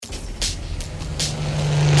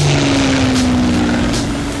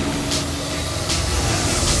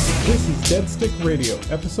Dead Stick Radio,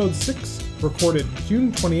 Episode 6, recorded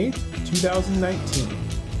June 28, 2019.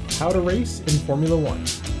 How to race in Formula One.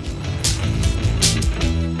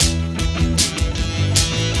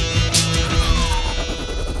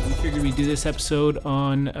 We figured we'd do this episode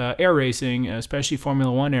on air racing, especially Formula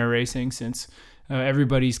One air racing, since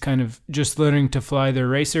everybody's kind of just learning to fly their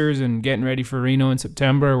racers and getting ready for Reno in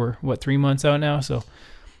September. We're, 3 months out now? So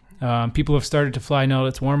people have started to fly now.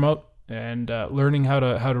 Let's warm up. And learning how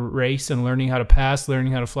to race and learning how to pass,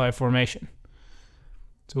 learning how to fly formation.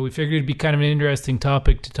 So we figured it'd be kind of an interesting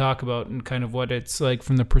topic to talk about and kind of what it's like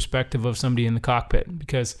from the perspective of somebody in the cockpit,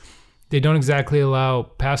 because they don't exactly allow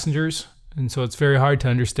passengers, and so it's very hard to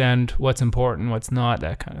understand what's important, what's not,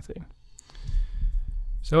 that kind of thing.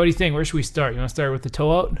 So what do you think? Where should we start? You want to start with the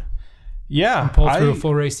tow out? Yeah. And pull through a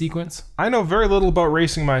full race sequence? I know very little about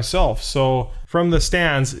racing myself. So from the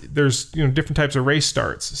stands, there's different types of race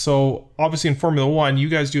starts. So obviously in Formula One, you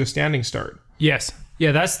guys do a standing start. Yes.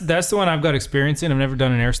 Yeah, that's the one I've got experience in. I've never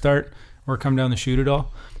done an air start or come down the chute at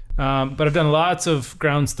all. But I've done lots of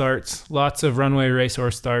ground starts, lots of runway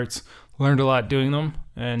racehorse starts, learned a lot doing them,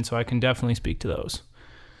 and so I can definitely speak to those.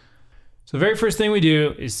 So the very first thing we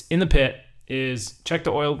do is in the pit is check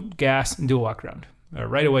the oil, gas, and do a walk around.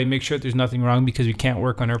 Right away, make sure that there's nothing wrong, because we can't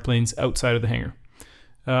work on airplanes outside of the hangar.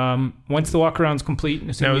 Once the walk around's complete, and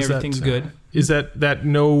assuming everything's good. Is that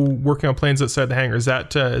no working on planes outside the hangar? Is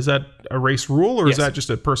that a race rule, or Yes. is that just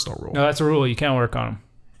a personal rule? No, that's a rule. You can't work on them.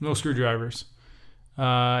 No screwdrivers.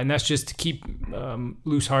 And that's just to keep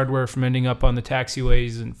loose hardware from ending up on the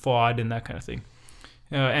taxiways and FOD and that kind of thing.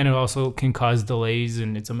 And it also can cause delays,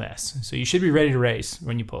 and it's a mess. So you should be ready to race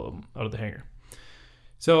when you pull them out of the hangar.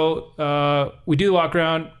 So we do the walk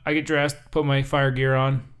around. I get dressed, put my fire gear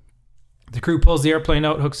on. The crew pulls the airplane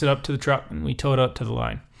out, hooks it up to the truck, and we tow it out to the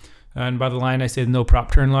line. And by the line, I say no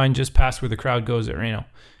prop turn line, just past where the crowd goes at Reno.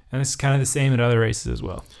 And this is kind of the same at other races as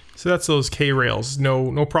well. So that's those K-rails.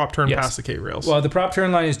 No prop turn Yes. past the K-rails. Well, the prop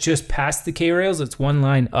turn line is just past the K-rails. It's one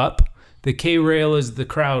line up. The K-rail is the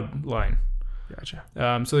crowd line. Gotcha.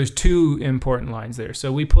 So there's two important lines there.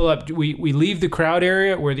 So we pull up, we leave the crowd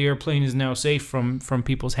area where the airplane is now safe from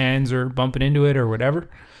people's hands or bumping into it or whatever.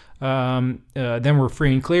 Then we're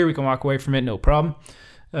free and clear. We can walk away from it, no problem.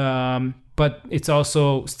 But it's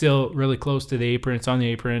also still really close to the apron. It's on the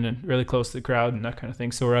apron and really close to the crowd and that kind of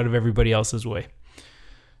thing. So we're out of everybody else's way.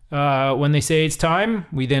 When they say it's time,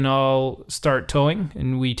 we then all start towing,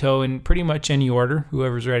 and we tow in pretty much any order.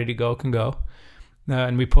 Whoever's ready to go can go.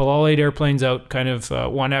 And we pull all 8 airplanes out kind of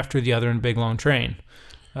one after the other in a big long train.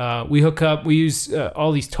 We use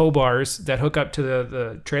all these tow bars that hook up to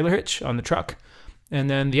the trailer hitch on the truck. And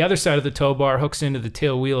then the other side of the tow bar hooks into the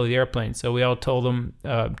tail wheel of the airplane. So we all tow them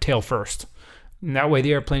tail first. And that way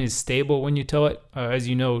the airplane is stable when you tow it. As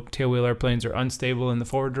you know, tail wheel airplanes are unstable in the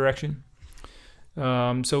forward direction.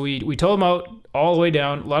 So we tow them out all the way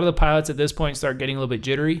down. A lot of the pilots at this point start getting a little bit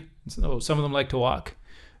jittery. So some of them like to walk.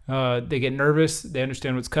 They get nervous. They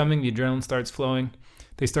understand what's coming. The adrenaline starts flowing.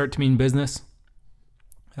 They start to mean business.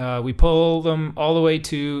 We pull them all the way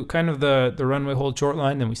to kind of the runway hold short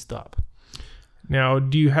line, then we stop. Now,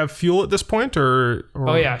 do you have fuel at this point, or?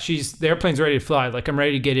 Oh yeah, the airplane's ready to fly. Like, I'm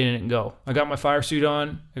ready to get in it and go. I got my fire suit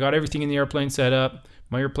on. I got everything in the airplane set up.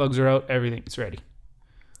 My earplugs are out. Everything. It's ready.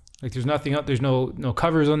 Like, there's nothing up. There's no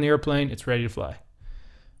covers on the airplane. It's ready to fly.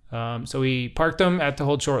 So we park them at the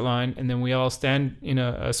hold short line, and then we all stand in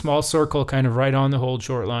a small circle kind of right on the hold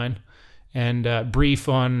short line and brief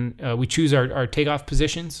on, we choose our takeoff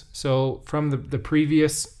positions. So from the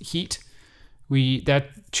previous heat, that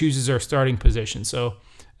chooses our starting position. So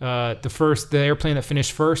the airplane that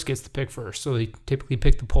finished first gets to pick first. So they typically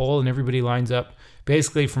pick the pole, and everybody lines up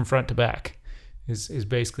basically from front to back is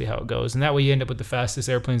basically how it goes. And that way you end up with the fastest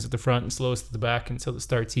airplanes at the front and slowest at the back, and so the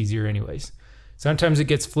start's easier anyways. Sometimes it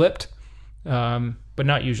gets flipped, but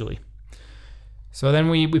not usually. So then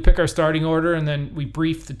we pick our starting order, and then we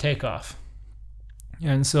brief the takeoff.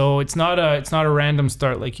 And so it's not a random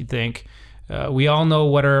start like you think. We all know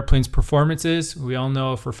what our airplane's performance is. We all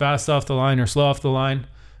know if we're fast off the line or slow off the line.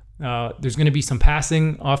 There's going to be some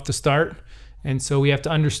passing off the start, and so we have to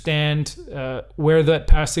understand where that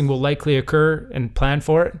passing will likely occur and plan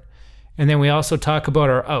for it. And then we also talk about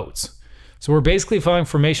our outs. So we're basically following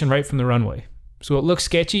formation right from the runway. So it looks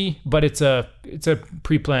sketchy, but it's a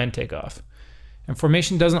pre-planned takeoff. And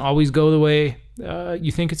formation doesn't always go the way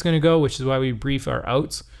you think it's going to go, which is why we brief our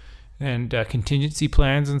outs and contingency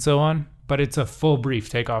plans and so on. But it's a full brief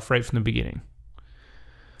takeoff right from the beginning.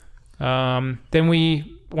 Then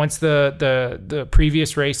once the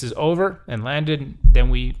previous race is over and landed, then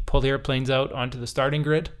we pull the airplanes out onto the starting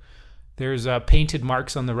grid. There's painted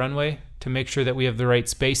marks on the runway to make sure that we have the right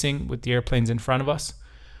spacing with the airplanes in front of us.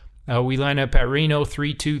 We line up at Reno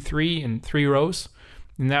 3, 2, 3 in 3 rows.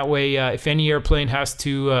 And that way, if any airplane has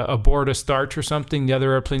to abort a start or something, the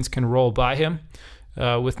other airplanes can roll by him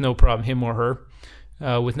with no problem, him or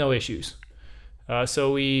her, with no issues.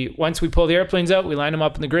 So once we pull the airplanes out, we line them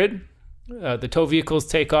up in the grid. The tow vehicles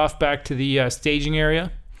take off back to the staging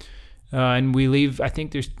area. And we leave, I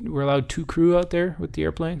think we're allowed 2 crew out there with the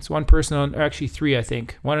airplanes. 1 person on, or actually 3, I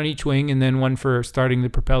think. 1 on each wing, and then 1 for starting the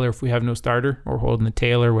propeller if we have no starter, or holding the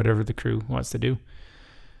tail, or whatever the crew wants to do.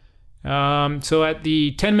 So at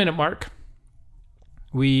the 10-minute mark,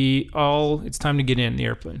 it's time to get in the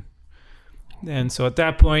airplane. And so at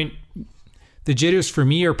that point, the jitters for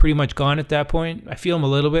me are pretty much gone at that point. I feel them a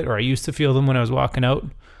little bit, or I used to feel them when I was walking out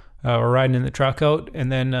or riding in the truck out,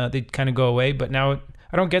 and then they'd kind of go away. But now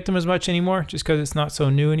I don't get them as much anymore just because it's not so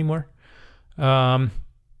new anymore.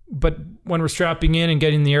 But when we're strapping in and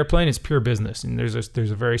getting the airplane, it's pure business. And there's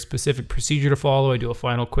a very specific procedure to follow. I do a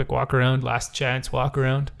final quick walk around, last chance walk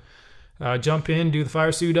around. Jump in, do the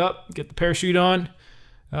fire suit up, get the parachute on,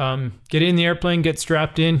 get in the airplane, get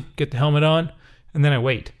strapped in, get the helmet on, and then I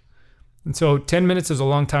wait. And so 10 minutes is a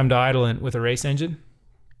long time to idle in with a race engine.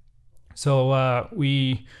 So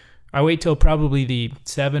I wait till probably the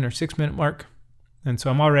 7 or 6 minute mark. And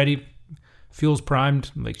so I'm all ready. Fuel's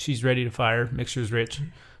primed, like she's ready to fire. Mixture's rich.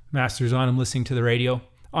 Master's on. I'm listening to the radio.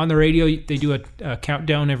 On the radio, they do a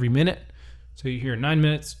countdown every minute. So you hear 9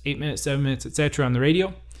 minutes, 8 minutes, 7 minutes, etc. on the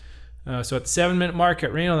radio. So at the 7 minute mark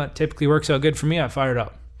at Reno, that typically works out good for me. I fire it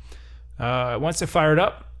up. Once I fire it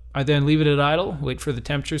up, I then leave it at idle, wait for the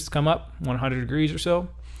temperatures to come up, 100 degrees or so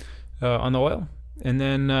on the oil. And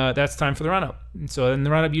then that's time for the run-up. And so then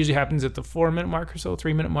the run-up usually happens at the 4 minute mark or so,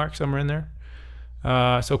 3 minute mark, somewhere in there.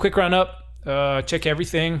 So quick run-up, check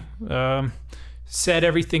everything, set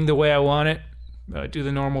everything the way I want it, do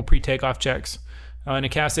the normal pre-takeoff checks. In a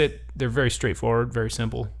Casset, they're very straightforward, very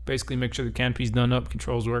simple. Basically make sure the canopy's done up,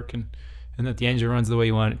 controls work, and that the engine runs the way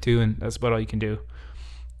you want it to, and that's about all you can do.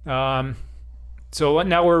 So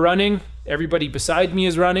now we're running. Everybody beside me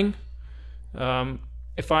is running.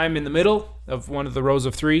 If I'm in the middle of one of the rows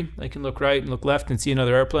of 3, I can look right and look left and see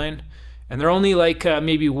another airplane. And they're only like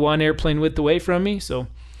maybe 1 airplane width away from me, so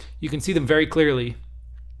you can see them very clearly.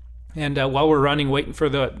 And while we're running, waiting for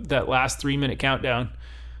that last 3 minute countdown,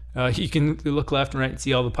 you can look left and right and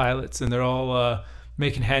see all the pilots, and they're all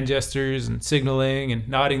making hand gestures and signaling and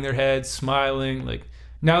nodding their heads, smiling. Like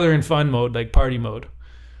now they're in fun mode, like party mode.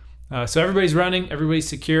 So everybody's running, everybody's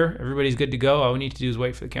secure, everybody's good to go. All we need to do is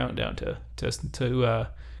wait for the countdown to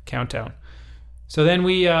count down. So then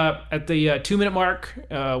we, at the 2 minute mark,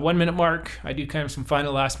 1 minute mark, I do kind of some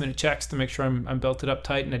final last minute checks to make sure I'm belted up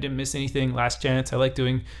tight and I didn't miss anything. Last chance. I like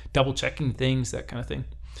doing double checking things, that kind of thing.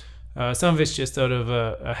 Some of it's just out of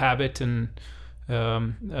a habit and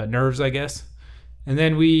nerves, I guess. And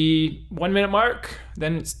then 1 minute mark,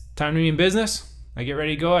 then it's time to be in business. I get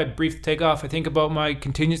ready to go. I brief the takeoff. I think about my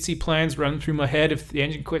contingency plans running through my head. If the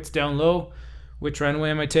engine quits down low, which runway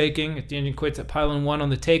am I taking? If the engine quits at pylon 1 on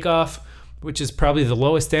the takeoff, which is probably the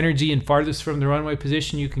lowest energy and farthest from the runway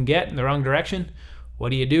position you can get in the wrong direction, what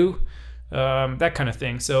do you do? That kind of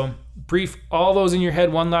thing. So brief all those in your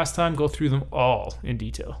head one last time. Go through them all in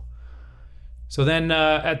detail. So then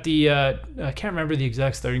at the, I can't remember the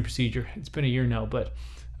exact starting procedure. It's been a year now, but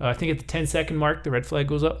I think at the 10-second mark, the red flag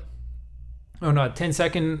goes up. Oh, no,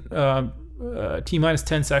 10-second, T-minus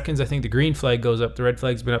 10 seconds, I think the green flag goes up. The red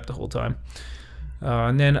flag's been up the whole time.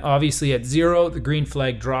 And then obviously at 0, the green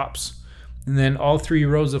flag drops. And then all 3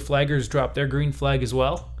 rows of flaggers drop their green flag as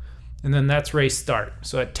well. And then that's race start.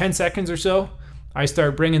 So at 10 seconds or so, I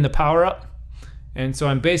start bringing the power up. And so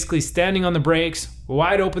I'm basically standing on the brakes,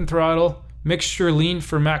 wide open throttle, mixture lean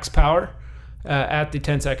for max power at the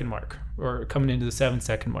 10-second mark, or coming into the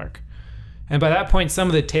 7-second mark. And by that point, some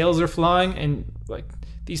of the tails are flying, and like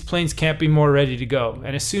these planes can't be more ready to go.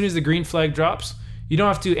 And as soon as the green flag drops, you don't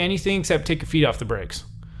have to do anything except take your feet off the brakes.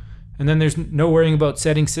 And then there's no worrying about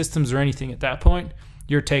setting systems or anything at that point.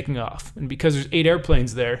 You're taking off. And because there's 8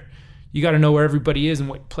 airplanes there, you got to know where everybody is and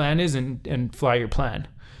what your plan is and fly your plan.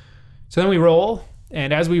 So then we roll.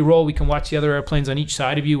 And as we roll, we can watch the other airplanes on each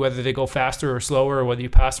side of you, whether they go faster or slower or whether you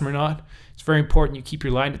pass them or not. It's very important you keep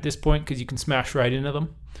your line at this point because you can smash right into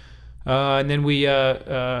them. And then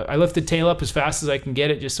I lift the tail up as fast as I can get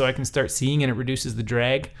it just so I can start seeing, and it reduces the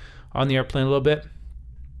drag on the airplane a little bit.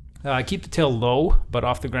 I keep the tail low but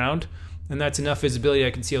off the ground, and that's enough visibility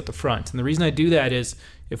I can see out the front. And the reason I do that is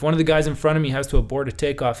if one of the guys in front of me has to abort a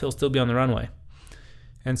takeoff, he'll still be on the runway.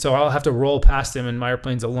 And so I'll have to roll past him, and my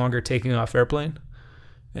airplane's a longer taking off airplane.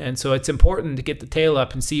 And so it's important to get the tail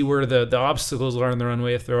up and see where the obstacles are on the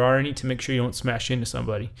runway, if there are any, to make sure you don't smash into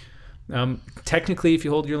somebody. Technically, if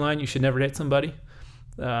you hold your line, you should never hit somebody.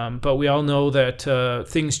 But we all know that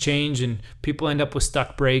things change and people end up with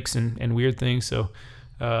stuck brakes and weird things. So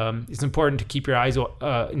it's important to keep your eyes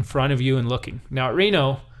in front of you and looking. Now at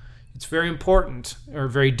Reno, it's very important or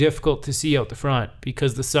very difficult to see out the front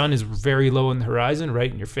because the sun is very low on the horizon, right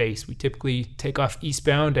in your face. We typically take off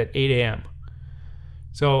eastbound at 8 a.m.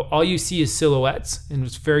 So all you see is silhouettes, and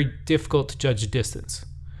it's very difficult to judge the distance.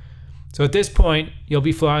 So at this point, you'll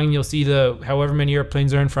be flying, and you'll see however many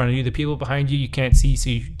airplanes are in front of you. The people behind you can't see, so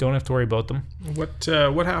you don't have to worry about them.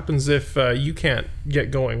 What happens if you can't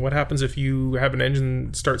get going? What happens if you have an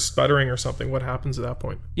engine start sputtering or something? What happens at that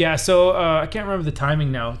point? Yeah, so I can't remember the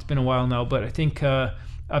timing now. It's been a while now, but I think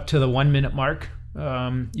up to the 1 minute mark,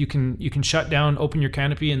 you can shut down, open your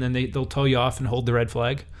canopy, and then they'll tow you off and hold the red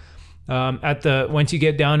flag. Once you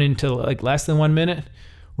get down into like less than 1 minute,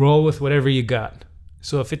 roll with whatever you got.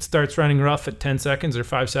 So if it starts running rough at 10 seconds or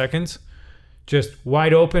 5 seconds, just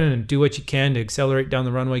wide open and do what you can to accelerate down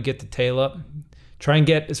the runway, get the tail up. Try and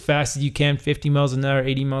get as fast as you can, 50 miles an hour,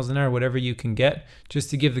 80 miles an hour, whatever you can get, just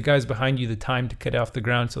to give the guys behind you the time to cut off the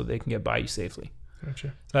ground so they can get by you safely. Gotcha.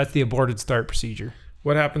 So that's the aborted start procedure.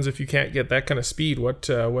 What happens if you can't get that kind of speed? What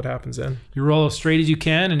happens then? You roll as straight as you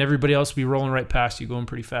can, and everybody else will be rolling right past you, going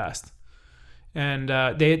pretty fast. And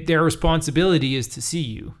their responsibility is to see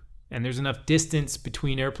you. And there's enough distance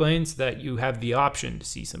between airplanes that you have the option to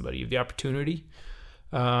see somebody. You have the opportunity.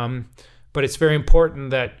 But it's very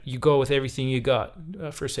important that you go with everything you got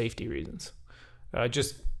for safety reasons.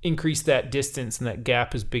 Just increase that distance and that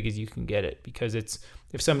gap as big as you can get it. Because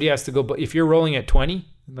if somebody has to go, but if you're rolling at 20,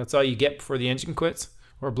 that's all you get before the engine quits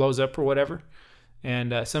or blows up or whatever,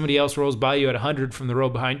 and somebody else rolls by you at 100 from the row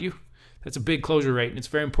behind you, that's a big closure rate. And it's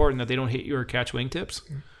very important that they don't hit you or catch wingtips.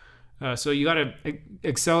 So you got to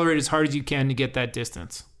accelerate as hard as you can to get that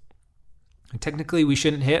distance. And technically, we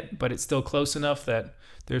shouldn't hit, but it's still close enough that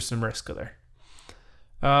there's some risk there.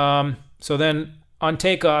 So then on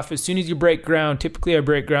takeoff, as soon as you break ground, typically I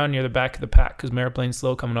break ground near the back of the pack because my airplane's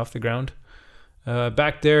slow coming off the ground.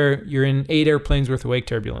 Back there, you're in 8 airplanes worth of wake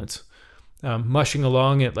turbulence, mushing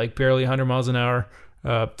along at like barely 100 miles an hour,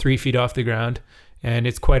 3 feet off the ground. And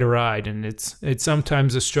it's quite a ride, and it's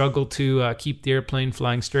sometimes a struggle to keep the airplane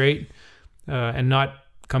flying straight and not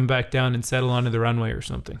come back down and settle onto the runway or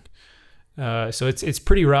something. So it's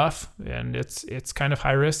pretty rough, and it's kind of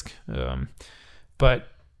high risk. But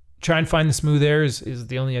try and find the smooth air is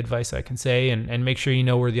the only advice I can say, and make sure you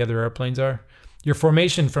know where the other airplanes are. Your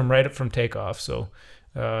formation right up from takeoff, so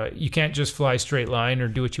you can't just fly straight line or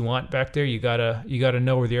do what you want back there. You gotta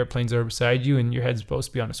know where the airplanes are beside you, and your head's supposed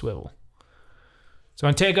to be on a swivel. So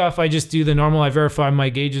on takeoff, I just do the normal. I verify my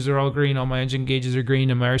gauges are all green, all my engine gauges are green,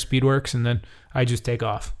 and my airspeed works, and then I just take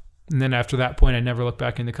off. And then after that point, I never look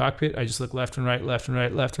back in the cockpit. I just look left and right, left and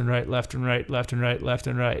right, left and right, left and right, left and right, left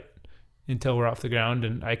and right, until we're off the ground,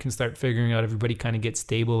 and I can start figuring out everybody kind of gets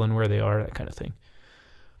stable and where they are, that kind of thing.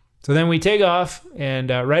 So then we take off, and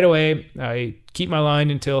right away, I keep my line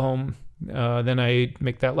until home. Then I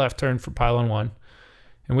make that left turn for pylon 1.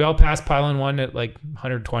 And we all pass pylon 1 at like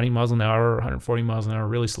 120 miles an hour or 140 miles an hour,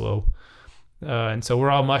 really slow. And so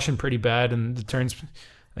we're all mushing pretty bad, and the turns,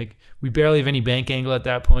 like, we barely have any bank angle at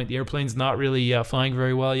that point. The airplane's not really flying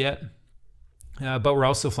very well yet, but we're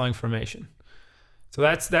also flying formation. So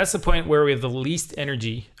that's the point where we have the least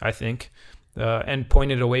energy, I think, and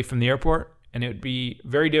pointed away from the airport. And it would be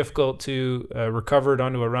very difficult to recover it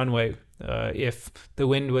onto a runway if the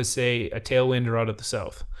wind was, say, a tailwind or out of the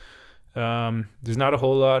south. There's not a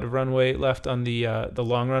whole lot of runway left on the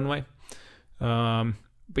long runway, but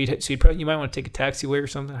you might want to take a taxiway or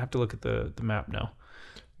something. I have to look at the map now.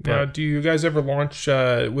 Now, do you guys ever launch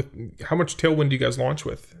with how much tailwind do you guys launch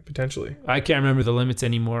with potentially? I can't remember the limits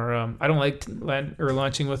anymore. I don't like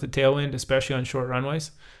launching with a tailwind, especially on short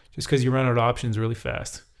runways, just because you run out of options really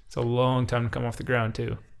fast. It's a long time to come off the ground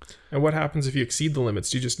too. And what happens if you exceed the limits?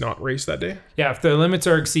 Do you just not race that day? Yeah, if the limits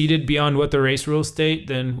are exceeded beyond what the race rules state,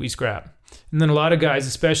 then we scrap. And then a lot of guys,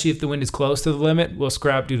 especially if the wind is close to the limit, will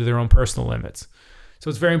scrap due to their own personal limits. So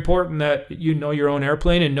it's very important that you know your own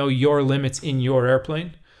airplane and know your limits in your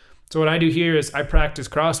airplane. So what I do here is I practice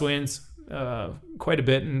crosswinds quite a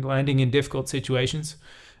bit and landing in difficult situations.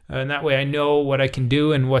 And that way I know what I can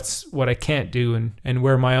do and what I can't do and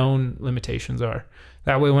where my own limitations are.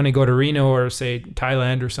 That way when I go to Reno or, say,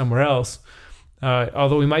 Thailand or somewhere else,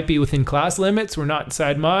 although we might be within class limits, we're not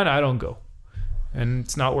inside mine, I don't go. And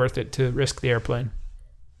it's not worth it to risk the airplane.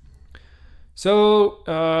 So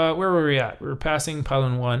where were we at? We were passing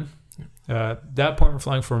pylon 1. At that point, we're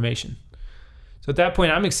flying formation. So at that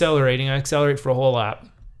point, I'm accelerating. I accelerate for a whole lap.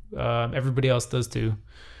 Everybody else does too.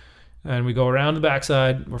 And we go around the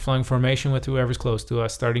backside. We're flying formation with whoever's close to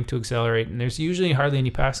us, starting to accelerate. And there's usually hardly any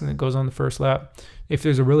passing that goes on the first lap. If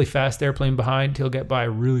there's a really fast airplane behind, he'll get by a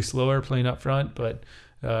really slow airplane up front. But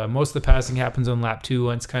most of the passing happens on lap 2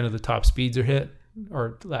 once kind of the top speeds are hit,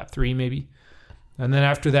 or lap 3 maybe. And then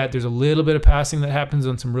after that, there's a little bit of passing that happens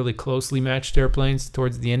on some really closely matched airplanes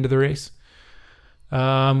towards the end of the race.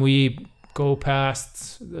 We go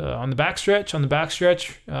past on the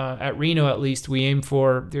backstretch. At Reno, at least, we aim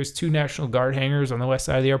for, there's 2 National Guard hangars on the west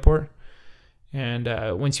side of the airport. And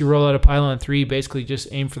once you roll out of pylon 3, basically just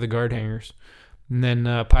aim for the guard hangars. And then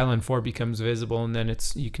pylon 4 becomes visible, and then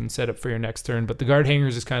you can set up for your next turn. But the guard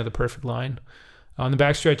hangars is kind of the perfect line. On the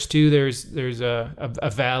backstretch too, there's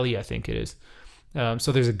a valley, I think it is.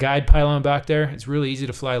 So there's a guide pylon back there. It's really easy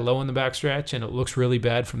to fly low in the backstretch, and it looks really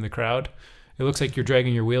bad from the crowd. It looks like you're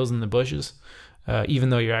dragging your wheels in the bushes, even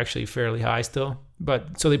though you're actually fairly high still.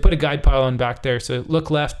 But so they put a guide pylon back there. So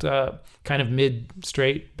look left, kind of mid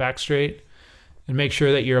straight, back straight, and make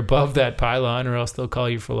sure that you're above that pylon, or else they'll call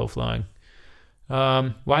you for low flying.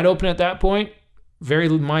 Wide open at that point. Very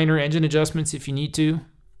minor engine adjustments if you need to.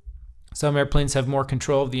 Some airplanes have more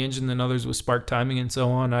control of the engine than others with spark timing and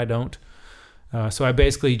so on. I don't. So I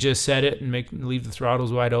basically just set it and leave the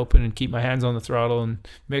throttles wide open and keep my hands on the throttle and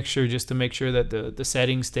make sure that the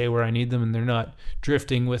settings stay where I need them and they're not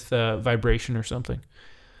drifting with vibration or something.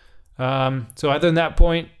 So other than that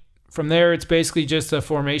point, from there, it's basically just a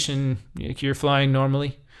formation you're flying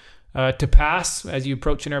normally. To pass, as you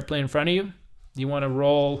approach an airplane in front of you, you want to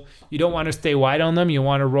roll. You don't want to stay wide on them. You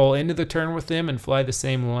want to roll into the turn with them and fly the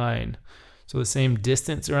same line. So the same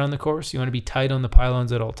distance around the course. You want to be tight on the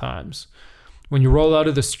pylons at all times. When you roll out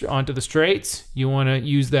of onto the straights, you want to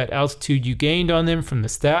use that altitude you gained on them from the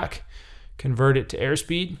stack, convert it to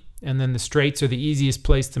airspeed, and then the straights are the easiest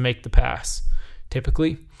place to make the pass.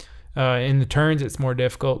 Typically, in the turns, it's more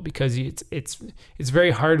difficult because it's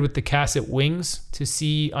very hard with the Cassett wings to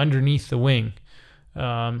see underneath the wing.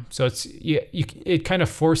 So it kind of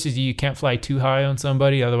forces you. You can't fly too high on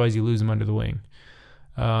somebody, otherwise you lose them under the wing.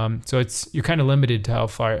 So you're kind of limited to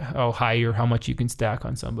how high or how much you can stack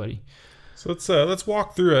on somebody. So let's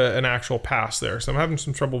walk through an actual pass there. So I'm having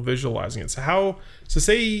some trouble visualizing it. So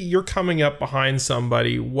say you're coming up behind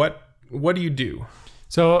somebody, what do you do?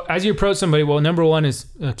 So as you approach somebody, well, number one is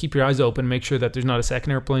keep your eyes open, make sure that there's not a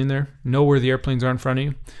second airplane there. Know where the airplanes are in front of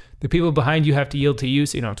you. The people behind you have to yield to you,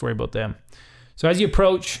 so you don't have to worry about them. So as you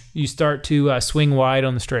approach, you start to swing wide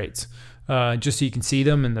on the straights, just so you can see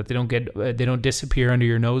them and that they don't disappear under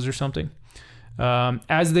your nose or something.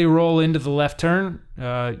 As they roll into the left turn,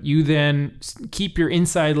 you then keep your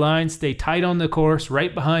inside line, stay tight on the course,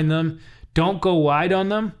 right behind them. Don't go wide on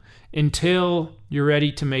them until you're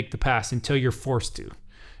ready to make the pass, until you're forced to.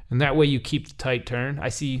 And that way you keep the tight turn.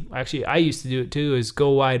 I used to do it too, is go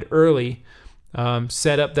wide early,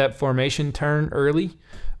 set up that formation turn early.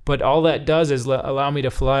 But all that does is allow me to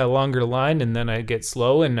fly a longer line, and then I get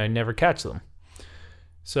slow and I never catch them.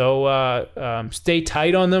 So stay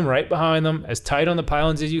tight on them, right behind them, as tight on the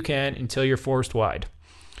pylons as you can until you're forced wide.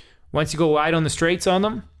 Once you go wide on the straights on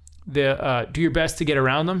them, do your best to get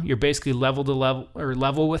around them. You're basically level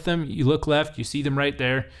with them. You look left, you see them right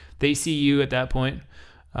there. They see you at that point.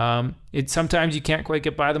 Sometimes you can't quite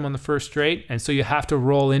get by them on the first straight, and so you have to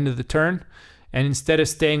roll into the turn. And instead of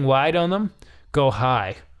staying wide on them, go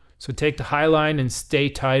high. So take the high line and stay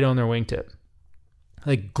tight on their wingtip,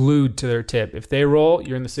 like glued to their tip. If they roll,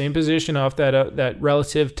 you're in the same position off that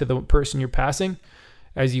relative to the person you're passing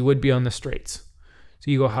as you would be on the straights.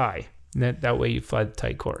 So you go high, and that way you fly the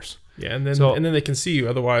tight course. Yeah, and then they can see you.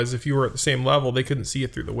 Otherwise, if you were at the same level, they couldn't see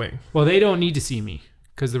it through the wing. Well, they don't need to see me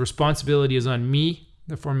because the responsibility is on me.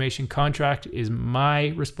 The formation contract is my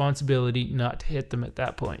responsibility not to hit them at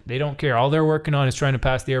that point. They don't care. All they're working on is trying to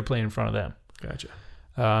pass the airplane in front of them. Gotcha.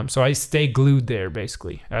 So I stay glued there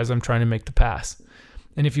basically as I'm trying to make the pass.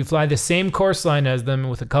 And if you fly the same course line as them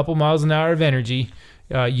with a couple miles an hour of energy,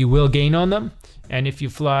 you will gain on them. And if you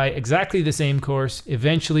fly exactly the same course,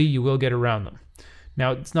 eventually you will get around them.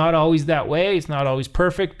 Now, it's not always that way. It's not always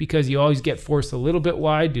perfect because you always get forced a little bit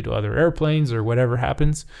wide due to other airplanes or whatever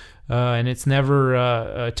happens. And it's never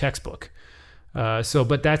a textbook.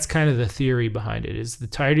 But that's kind of the theory behind it, is the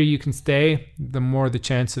tighter you can stay, the more the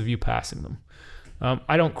chance of you passing them.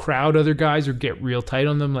 I don't crowd other guys or get real tight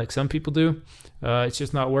on them like some people do. It's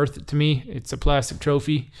just not worth it to me. It's a plastic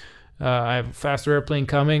trophy. I have a faster airplane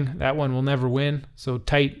coming. That one will never win. So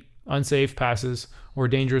tight, unsafe passes or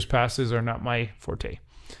dangerous passes are not my forte.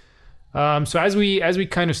 So as we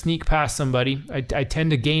kind of sneak past somebody, I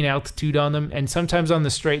tend to gain altitude on them, and sometimes on the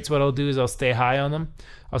straights, what I'll do is I'll stay high on them.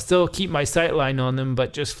 I'll still keep my sight line on them,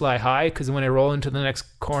 but just fly high, because when I roll into the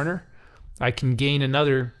next corner, I can gain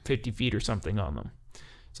another 50 feet or something on them.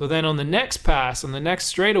 So then on the next pass, on the next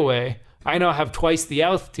straightaway, I now have twice the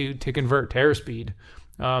altitude to convert to airspeed.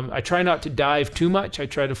 I try not to dive too much. I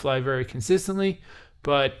try to fly very consistently.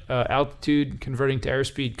 But altitude converting to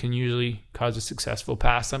airspeed can usually cause a successful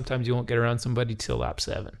pass. Sometimes you won't get around somebody till lap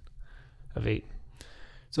 7 of 8.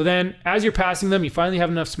 So then as you're passing them, you finally have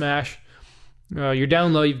enough smash. You're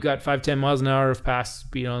down low. You've got 5-10 miles an hour of pass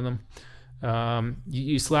speed on them.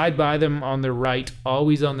 You slide by them on the right,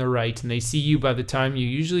 always on the right, and they see you by the time you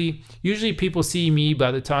usually people see me by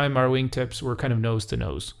the time our wingtips were kind of nose to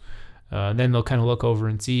nose. Then they'll kind of look over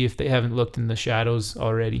and see if they haven't looked in the shadows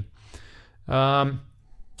already.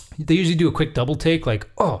 They usually do a quick double take, like,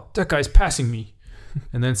 oh, that guy's passing me.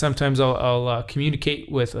 And then sometimes I'll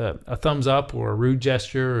communicate with a thumbs up or a rude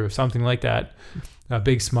gesture or something like that, a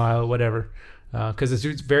big smile, whatever, because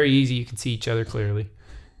it's very easy. You can see each other clearly.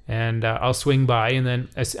 And I'll swing by, and then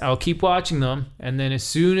I'll keep watching them. And then as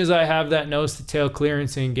soon as I have that nose to tail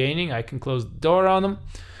clearance and gaining, I can close the door on them.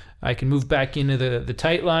 I can move back into the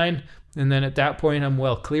tight line. And then at that point, I'm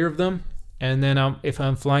well clear of them. And then if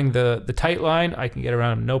I'm flying the tight line, I can get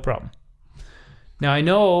around them, no problem. Now, I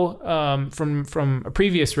know from a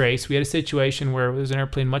previous race, we had a situation where it was an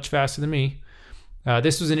airplane much faster than me.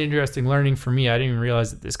 This was an interesting learning for me. I didn't even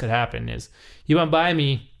realize that this could happen. He went by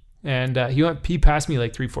me, and he passed me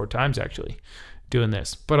like 3-4 times, actually, doing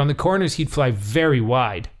this. But on the corners, he'd fly very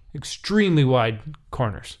wide, extremely wide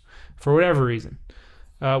corners, for whatever reason.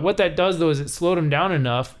 What that does, though, is it slowed him down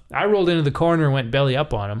enough. I rolled into the corner and went belly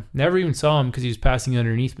up on him. Never even saw him because he was passing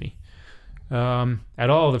underneath me at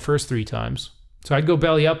all the first 3 times. So I'd go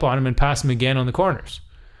belly up on him and pass him again on the corners.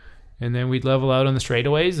 And then we'd level out on the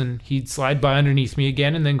straightaways, and he'd slide by underneath me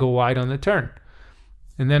again and then go wide on the turn.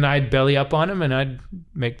 And then I'd belly up on him, and I'd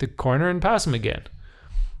make the corner and pass him again.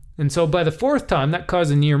 And so by the 4th time, that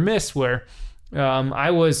caused a near miss where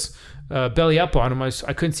I was belly up on him.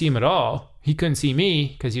 I couldn't see him at all. He couldn't see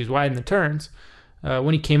me because he was wide in the turns.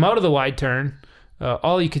 When he came out of the wide turn,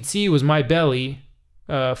 all he could see was my belly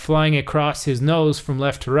flying across his nose from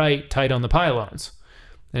left to right, tight on the pylons.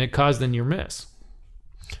 And it caused a near miss.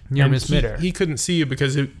 Near miss midair. He couldn't see you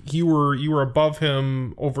because you were above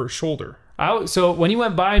him over his shoulder. So when he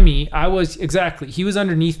went by me, he was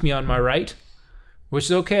underneath me on my right, which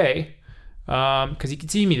is okay because he could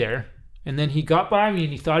see me there. And then he got by me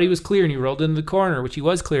and he thought he was clear and he rolled into the corner, which he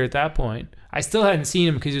was clear at that point. I still hadn't seen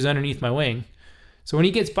him because he was underneath my wing. So when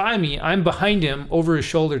he gets by me, I'm behind him over his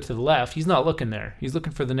shoulder to the left. He's not looking there. He's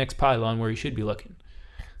looking for the next pylon where he should be looking.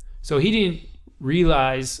 So he didn't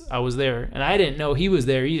realize I was there. And I didn't know he was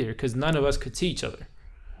there either because none of us could see each other.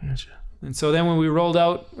 Gotcha. And so then when we rolled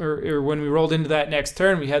out or when we rolled into that next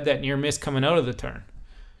turn, we had that near miss coming out of the turn.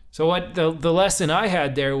 So what the lesson I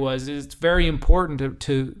had there was it's very important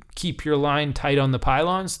to keep your line tight on the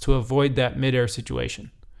pylons to avoid that midair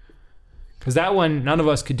situation. Because that one, none of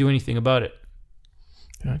us could do anything about it.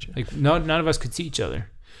 Gotcha. Like none of us could see each other.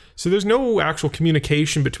 So there's no actual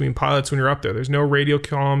communication between pilots when you're up there. There's no radio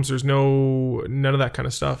comms. There's none of that kind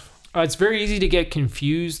of stuff. It's very easy to get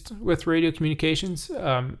confused with radio communications.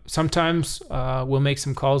 Sometimes we'll make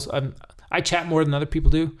some calls. I chat more than other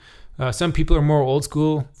people do. Some people are more old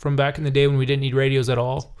school from back in the day when we didn't need radios at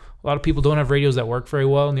all. A lot of people don't have radios that work very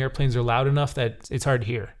well, and the airplanes are loud enough that it's hard to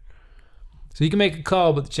hear. So you can make a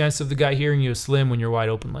call, but the chance of the guy hearing you is slim when you're wide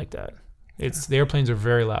open like that. The airplanes are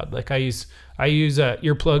very loud. Like I use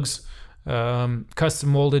earplugs, custom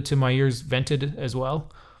molded to my ears, vented as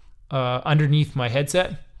well, underneath my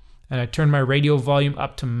headset, and I turn my radio volume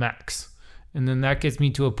up to max. And then that gets me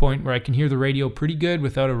to a point where I can hear the radio pretty good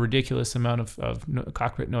without a ridiculous amount of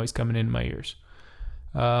cockpit noise coming in my ears.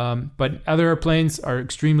 But other airplanes are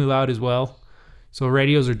extremely loud as well. So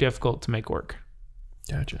radios are difficult to make work.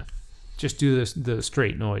 Gotcha. Just do the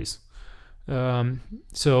straight noise.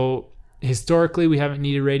 So historically, we haven't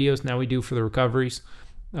needed radios. Now we do for the recoveries.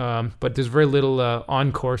 But there's very little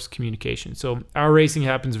on-course communication. So our racing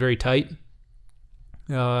happens very tight.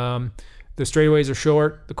 The straightaways are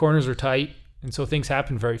short. The corners are tight. And so things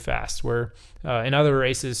happen very fast, where in other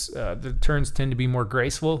races, the turns tend to be more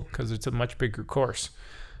graceful because it's a much bigger course,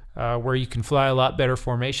 where you can fly a lot better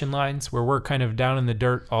formation lines, where we're kind of down in the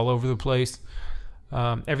dirt all over the place.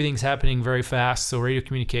 Everything's happening very fast, so radio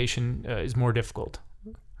communication is more difficult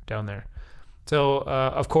down there. So,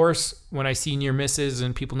 of course, when I see near misses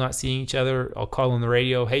and people not seeing each other, I'll call on the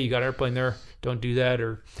radio, hey, you got an airplane there, don't do that,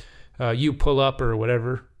 or you pull up or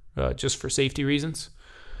whatever, just for safety reasons.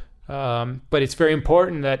 But it's very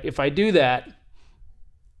important that if I do that,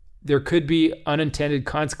 there could be unintended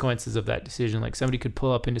consequences of that decision. Like somebody could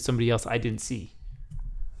pull up into somebody else I didn't see.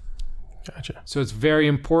 Gotcha. So it's very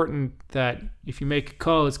important that if you make a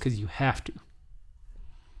call, it's because you have to.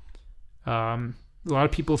 A lot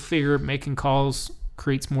of people figure making calls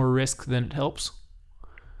creates more risk than it helps.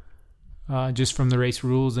 Just from the race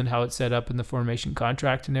rules and how it's set up in the formation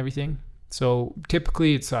contract and everything. So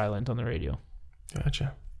typically it's silent on the radio.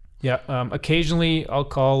 Gotcha. Yeah. Occasionally I'll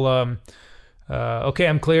call, okay,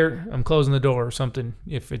 I'm clear. I'm closing the door or something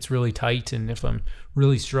if it's really tight and if I'm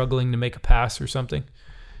really struggling to make a pass or something.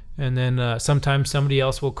 And then sometimes somebody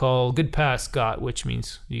else will call, good pass, Scott, which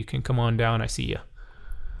means you can come on down. I see you.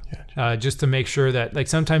 Gotcha. Just to make sure that, like,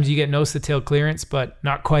 sometimes you get nose to tail clearance, but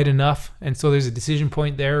not quite enough. And so there's a decision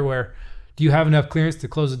point there where, do you have enough clearance to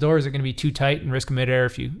close the door? Is it going to be too tight and risk midair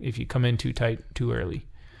if you come in too tight too early?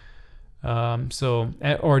 And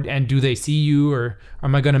do they see you, or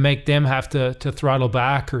am I going to make them have to throttle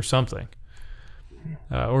back or something?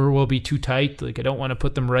 Or will it be too tight? Like, I don't want to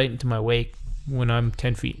put them right into my wake when I'm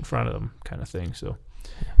 10 feet in front of them, kind of thing. So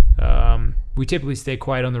we typically stay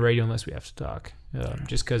quiet on the radio unless we have to talk,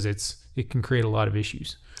 just because it can create a lot of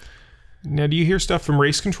issues. Now, do you hear stuff from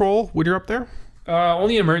race control when you're up there?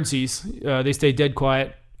 Only emergencies. They stay dead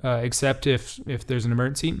quiet, except if there's an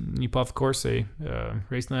emergency. You pull off the course, say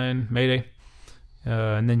race 9, Mayday,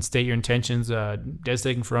 and then state your intentions,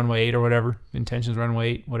 designating for runway 8 or whatever, intentions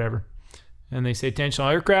runway 8, whatever. And they say attention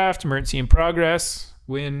all aircraft, emergency in progress,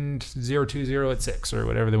 wind 020 at 6 or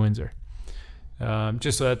whatever the winds are.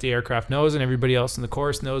 Just so that the aircraft knows and everybody else in the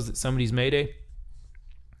course knows that somebody's Mayday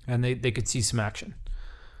and they could see some action.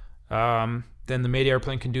 Then the Mayday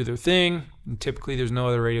airplane can do their thing. And typically, there's no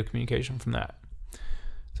other radio communication from that.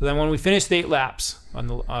 So then when we finish the 8 laps,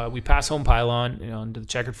 we pass home pylon onto the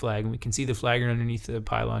checkered flag, and we can see the flag underneath the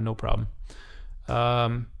pylon, no problem.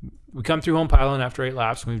 We come through home pylon after 8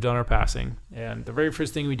 laps, and we've done our passing. And the very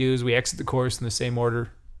first thing we do is we exit the course in the same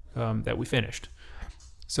order that we finished.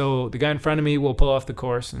 So the guy in front of me will pull off the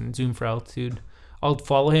course and zoom for altitude. I'll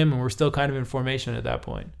follow him, and we're still kind of in formation at that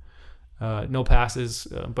point. No passes,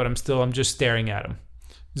 but I'm just staring at him,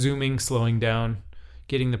 zooming, slowing down,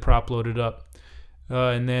 getting the prop loaded up,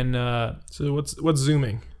 and then. So what's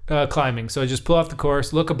zooming? Climbing. So just pull off the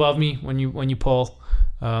course, look above me when you pull,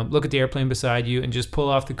 look at the airplane beside you, and just pull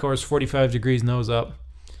off the course 45 degrees nose up,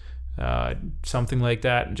 something like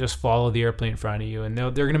that, and just follow the airplane in front of you. And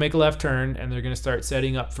they're going to make a left turn, and they're going to start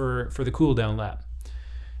setting up for the cool down lap.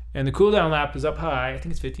 And the cool down lap is up high. I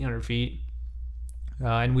think it's 1,500 feet.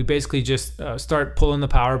 And we basically just start pulling the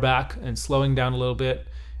power back and slowing down a little bit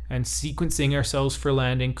and sequencing ourselves for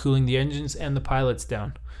landing, cooling the engines and the pilots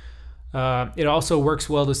down. It also works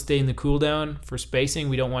well to stay in the cool down for spacing.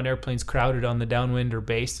 We don't want airplanes crowded on the downwind or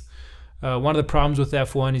base. One of the problems with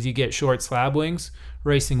F1 is you get short slab wings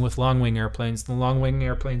racing with long wing airplanes. The long wing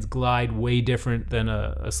airplanes glide way different than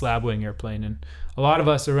a slab wing airplane. And a lot of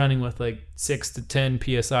us are running with like 6 to 10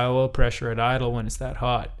 psi oil pressure at idle when it's that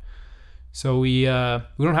hot. So we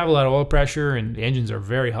don't have a lot of oil pressure, and the engines are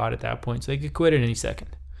very hot at that point, so they could quit at any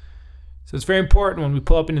second. So it's very important when we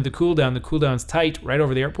pull up into the cool down's tight right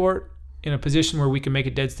over the airport, in a position where we can make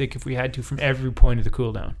a dead stick if we had to from every point of the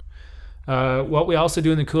cool down. What we also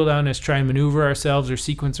do in the cool down is try and maneuver ourselves or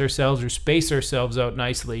sequence ourselves or space ourselves out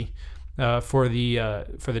nicely for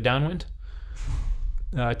the downwind.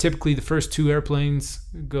 Typically, the first 2 airplanes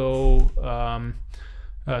go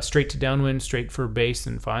straight to downwind, straight for base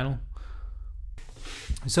and final.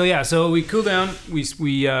 So we cool down, we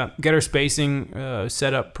get our spacing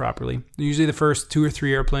set up properly. Usually the first 2 or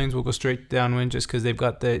 3 airplanes will go straight downwind just because they've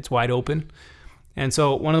got it's wide open. And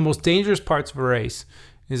so one of the most dangerous parts of a race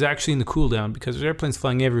is actually in the cool down, because there's airplanes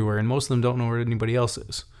flying everywhere and most of them don't know where anybody else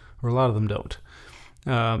is, or a lot of them don't.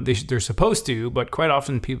 They're supposed to, but quite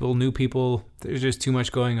often new people, there's just too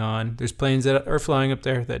much going on. There's planes that are flying up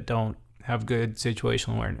there that don't have good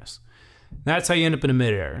situational awareness. That's how you end up in a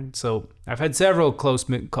midair. So I've had several close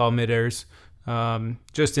call midairs,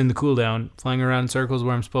 just in the cool down, flying around in circles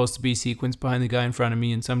where I'm supposed to be, sequenced behind the guy in front of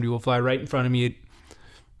me, and somebody will fly right in front of me,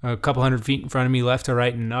 a couple hundred feet in front of me, left to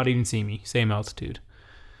right, and not even see me, same altitude.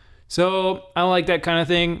 So I don't like that kind of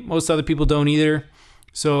thing. Most other people don't either.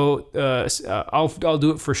 So I'll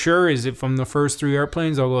do it for sure. Is if from the first 3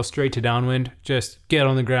 airplanes, I'll go straight to downwind, just get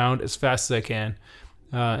on the ground as fast as I can,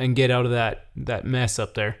 and get out of that mess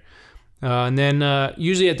up there. And then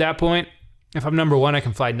usually at that point, if I'm number 1, I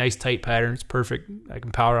can fly nice tight patterns, perfect. I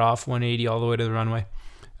can power off 180 all the way to the runway.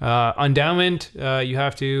 On downwind, you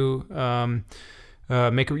have to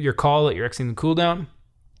make your call that you're exiting the cool down.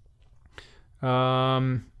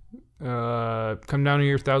 come down to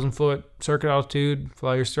your 1,000-foot circuit altitude,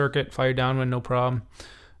 fly your circuit, fly your downwind, no problem.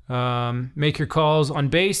 Make your calls on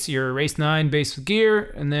base, your race 9 base with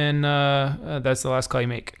gear, and then that's the last call you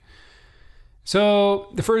make. So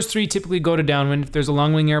the first 3 typically go to downwind. If there's a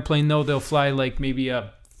long wing airplane, though, they'll fly like maybe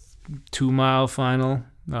a 2-mile final.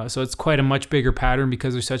 So it's quite a much bigger pattern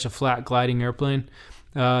because they're such a flat gliding airplane.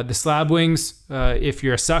 The slab wings, if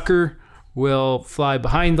you're a sucker, will fly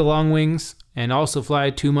behind the long wings and also fly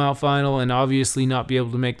a 2-mile final and obviously not be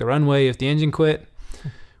able to make the runway if the engine quit,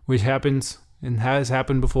 which happens and has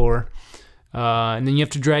happened before. And then you have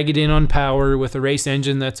to drag it in on power with a race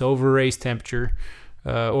engine that's over race temperature,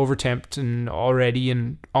 over-temped and already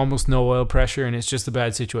and almost no oil pressure, and it's just a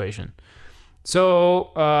bad situation.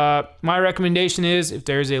 So my recommendation is if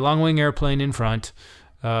there's a long wing airplane in front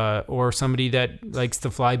or somebody that likes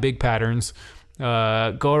to fly big patterns,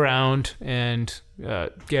 go around and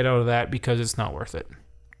get out of that because it's not worth it.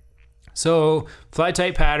 So fly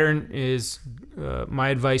tight pattern is my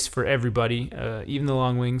advice for everybody, even the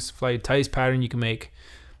long wings. Fly the tightest pattern you can make.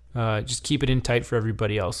 Just keep it in tight for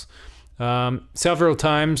everybody else. Several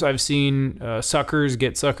times I've seen suckers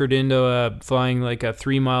get suckered into flying like a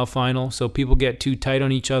 3-mile final. So people get too tight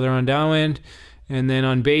on each other on downwind, and then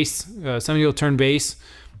on base, somebody will turn base,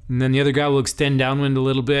 and then the other guy will extend downwind a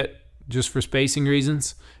little bit just for spacing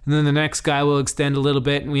reasons. And then the next guy will extend a little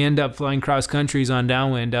bit, and we end up flying cross countries on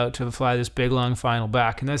downwind out to fly this big long final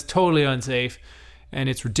back. And that's totally unsafe, and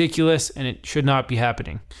it's ridiculous, and it should not be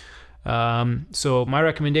happening. So my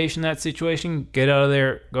recommendation in that situation, get out of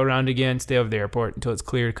there, go around again, stay over the airport until it's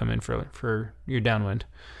clear to come in for your downwind.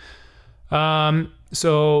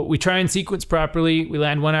 So we try and sequence properly. We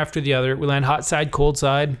land one after the other. We land hot side, cold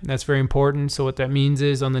side. That's very important. So what that means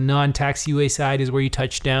is on the non-taxiway side is where you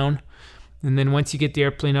touch down. And then once you get the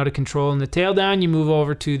airplane out of control and the tail down, you move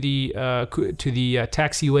over to the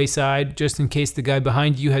taxiway side, just in case the guy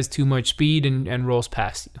behind you has too much speed and rolls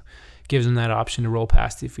past you. Gives him that option to roll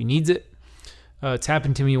past if he needs it. It's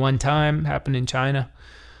happened to me one time. Happened in China.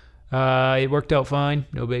 It worked out fine.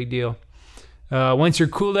 No big deal. Once you're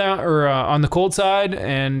cool down or on the cold side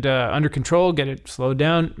and under control, get it slowed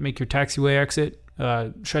down. Make your taxiway exit.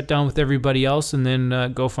 Shut down with everybody else, and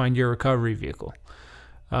then go find your recovery vehicle.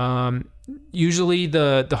 Usually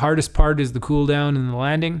the hardest part is the cool down and the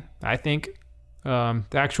landing, I think. The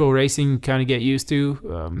actual racing you kind of get used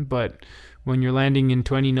to, but when you're landing in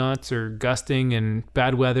 20 knots or gusting and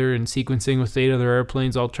bad weather and sequencing with 8 other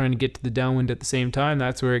airplanes all trying to get to the downwind at the same time,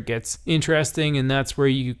 that's where it gets interesting, and that's where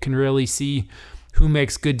you can really see who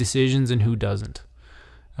makes good decisions and who doesn't.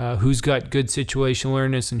 Who's got good situation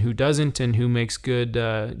awareness and who doesn't, and who makes good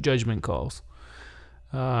judgment calls.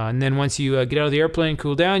 And then once you get out of the airplane,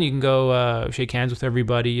 cool down, you can go shake hands with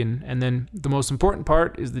everybody. And then the most important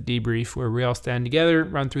part is the debrief, where we all stand together,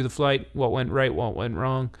 run through the flight, what went right, what went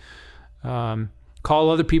wrong.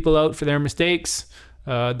 Call other people out for their mistakes.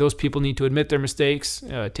 Those people need to admit their mistakes,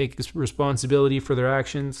 take responsibility for their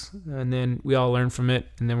actions, and then we all learn from it,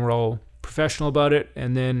 and then we're all professional about it,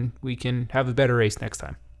 and then we can have a better race next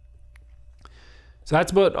time. So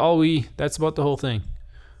that's about the whole thing.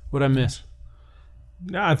 What'd I miss?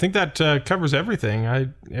 No, I think that covers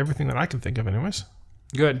everything. Everything that I can think of anyways.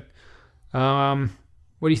 Good. What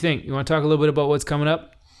do you think? You want to talk a little bit about what's coming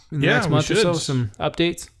up in the next month or so? Some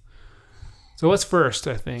updates? So what's first,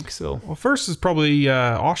 I think? Well, first is probably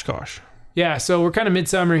Oshkosh. Yeah, so we're kind of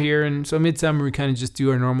midsummer here, and so midsummer we kind of just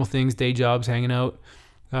do our normal things, day jobs, hanging out,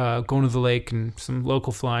 going to the lake, and some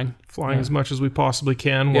local flying. Flying as much as we possibly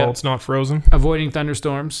can while it's not frozen. Avoiding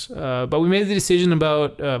thunderstorms. But we made the decision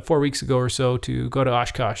about 4 weeks ago or so to go to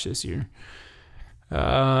Oshkosh this year.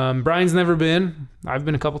 Brian's never been. I've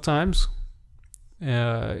been a couple times.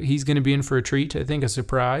 He's going to be in for a treat, I think, a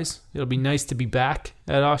surprise. It'll be nice to be back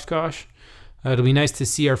at Oshkosh. It'll be nice to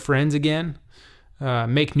see our friends again,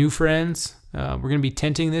 make new friends. We're going to be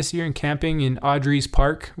tenting this year and camping in Audrey's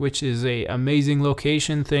Park, which is an amazing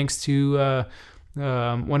location thanks to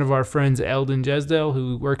one of our friends, Eldon Jesdell,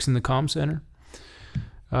 who works in the comm center.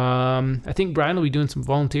 I think Brian will be doing some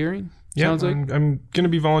volunteering. Yeah, I'm going to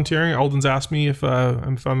be volunteering. Eldon's asked me if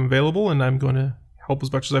I'm available, and I'm going to help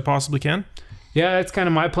as much as I possibly can. Yeah, that's kind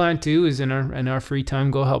of my plan too, is in our free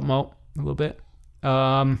time, go help him out a little bit.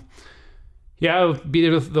 Yeah, I'll be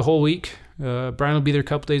there the whole week. Brian will be there a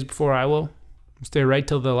couple days before I will. Stay right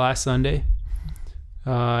till the last Sunday.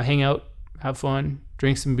 Hang out, have fun,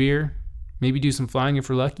 drink some beer, maybe do some flying if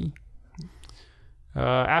we're lucky.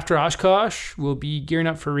 After Oshkosh, we'll be gearing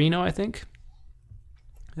up for Reno, I think.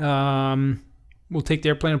 We'll take the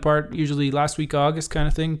airplane apart, usually last week August kind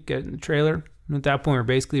of thing, get in the trailer. And at that point, we're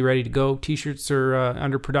basically ready to go. T-shirts are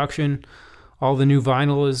under production. All the new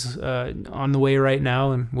vinyl is on the way right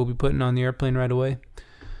now, and we'll be putting on the airplane right away.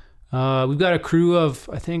 We've got a crew of,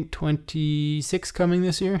 I think, 26 coming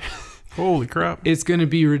this year. Holy crap. It's going to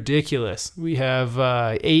be ridiculous. We have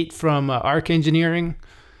 8 from Arc Engineering,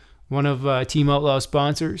 one of Team Outlaw's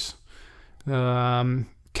sponsors.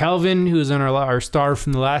 Calvin, who's on our star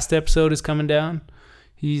from the last episode, is coming down.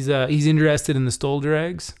 He's interested in the Stoll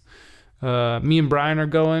drags. Me and Brian are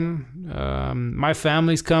going. My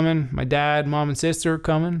family's coming. My dad, mom, and sister are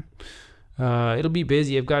coming. It'll be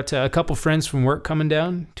busy. I've got a couple friends from work coming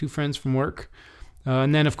down, 2 friends from work.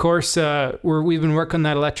 And then, of course, we've been working on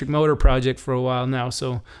that electric motor project for a while now.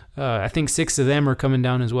 So I think 6 of them are coming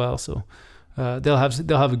down as well. So they'll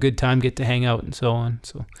have a good time, get to hang out and so on.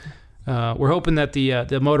 So we're hoping that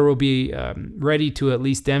the motor will be ready to at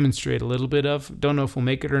least demonstrate a little bit of. Don't know if we'll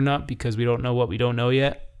make it or not because we don't know what we don't know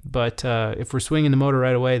yet. But if we're swinging the motor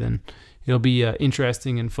right away, then it'll be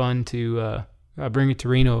interesting and fun to bring it to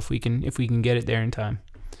Reno if we can get it there in time.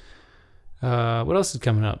 What else is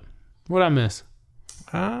coming up? What'd I miss?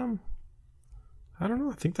 I don't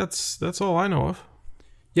know. I think that's all I know of.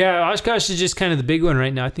 Yeah, Oshkosh is just kind of the big one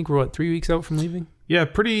right now. I think we're 3 weeks out from leaving. Yeah,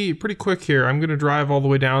 pretty quick here. I'm gonna drive all the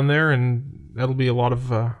way down there, and that'll be a lot of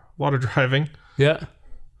driving. Yeah.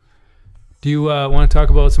 Do you want to talk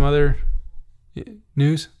about some other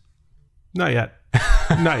news? Not yet.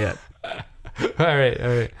 Not yet. All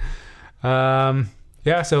right.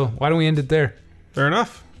 Yeah. So why don't we end it there? Fair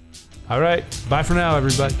enough. All right. Bye for now,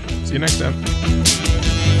 everybody. See you next time.